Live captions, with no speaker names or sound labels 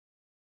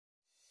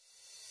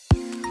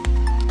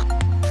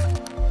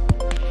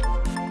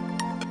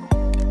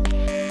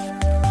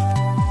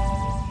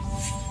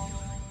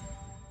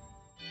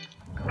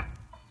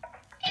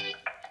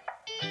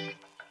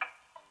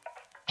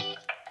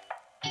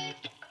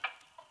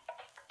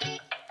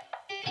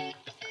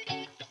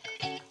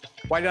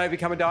Why did I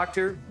become a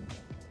doctor?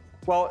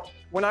 Well,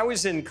 when I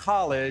was in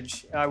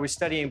college, I was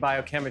studying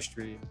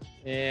biochemistry,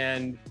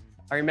 and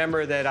I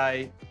remember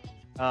that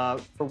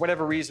for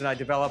whatever reason, I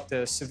developed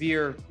a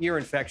severe ear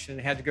infection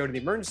and had to go to the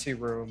emergency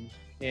room.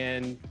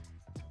 And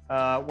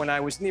when I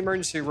was in the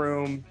emergency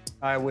room,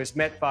 I was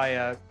met by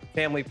a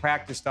family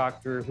practice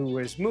doctor who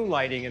was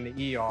moonlighting in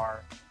the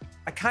ER.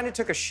 I kind of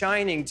took a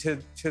shining to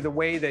the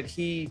way that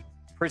he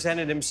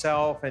presented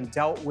himself and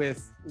dealt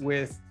with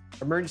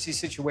emergency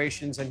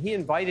situations, and he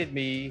invited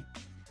me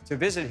to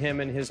visit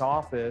him in his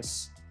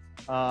office,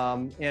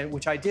 and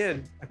which I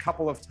did a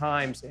couple of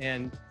times.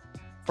 And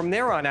from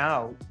there on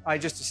out, I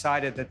just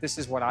decided that this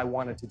is what I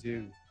wanted to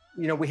do.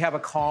 You know, we have a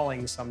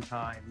calling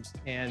sometimes,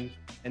 and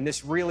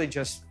this really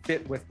just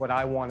fit with what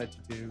I wanted to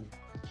do.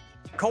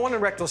 Colon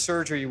and rectal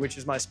surgery, which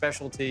is my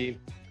specialty,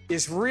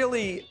 is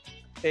really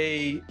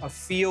a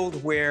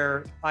field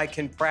where I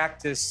can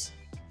practice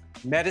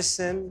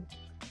medicine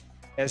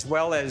as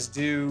well as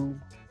do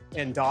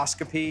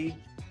endoscopy,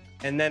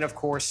 and then, of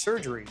course,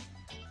 surgery.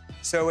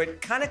 So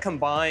it kind of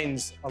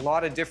combines a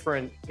lot of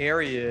different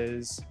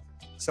areas.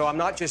 So I'm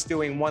not just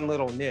doing one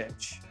little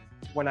niche.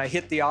 When I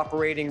hit the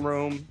operating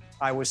room,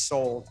 I was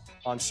sold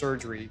on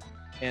surgery.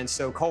 And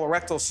so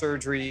colorectal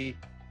surgery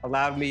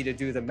allowed me to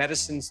do the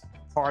medicine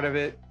part of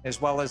it,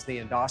 as well as the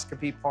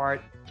endoscopy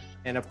part,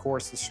 and of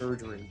course, the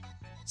surgery.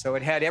 So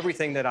it had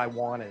everything that I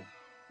wanted.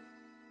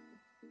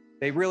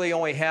 They really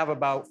only have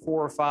about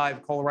 4 or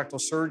 5 colorectal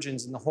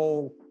surgeons in the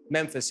whole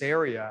Memphis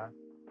area.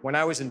 When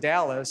I was in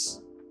Dallas,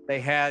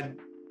 they had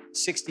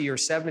 60 or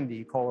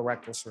 70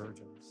 colorectal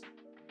surgeons.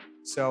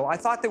 So I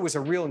thought there was a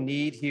real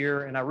need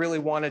here, and I really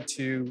wanted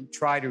to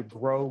try to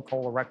grow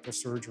colorectal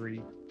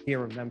surgery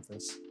here in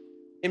Memphis.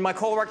 In my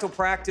colorectal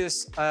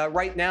practice,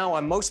 right now,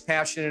 I'm most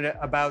passionate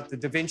about the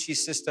Da Vinci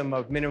system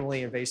of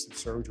minimally invasive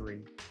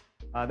surgery.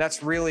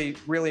 That's really,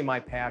 really my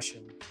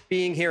passion.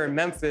 Being here in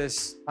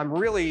Memphis, I'm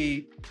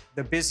really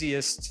the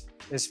busiest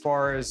as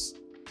far as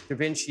Da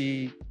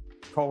Vinci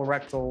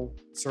colorectal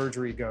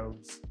surgery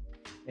goes.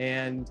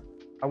 And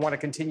I want to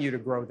continue to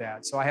grow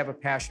that. So I have a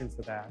passion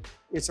for that.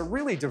 It's a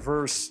really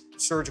diverse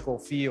surgical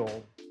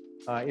field,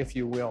 if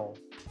you will.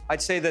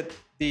 I'd say that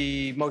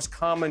the most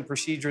common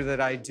procedure that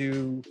I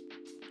do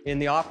in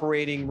the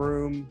operating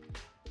room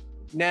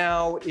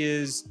now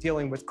is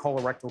dealing with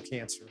colorectal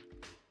cancer.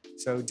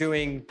 So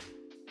doing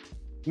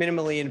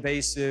minimally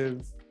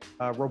invasive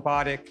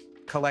robotic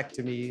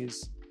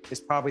colectomies is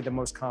probably the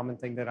most common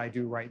thing that I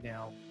do right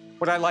now.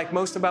 What I like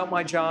most about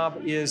my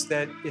job is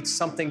that it's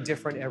something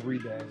different every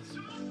day.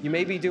 You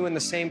may be doing the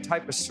same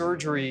type of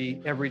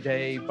surgery every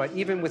day, but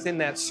even within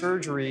that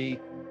surgery,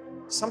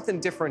 something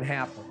different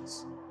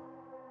happens.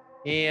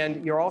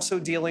 And you're also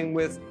dealing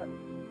with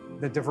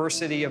the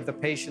diversity of the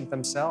patient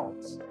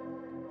themselves.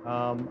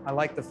 I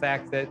like the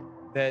fact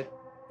that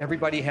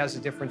everybody has a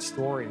different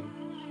story.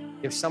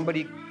 If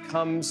somebody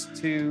comes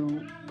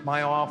to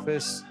my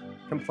office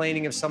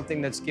complaining of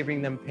something that's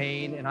giving them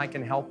pain and I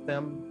can help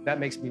them, that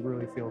makes me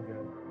really feel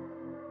good.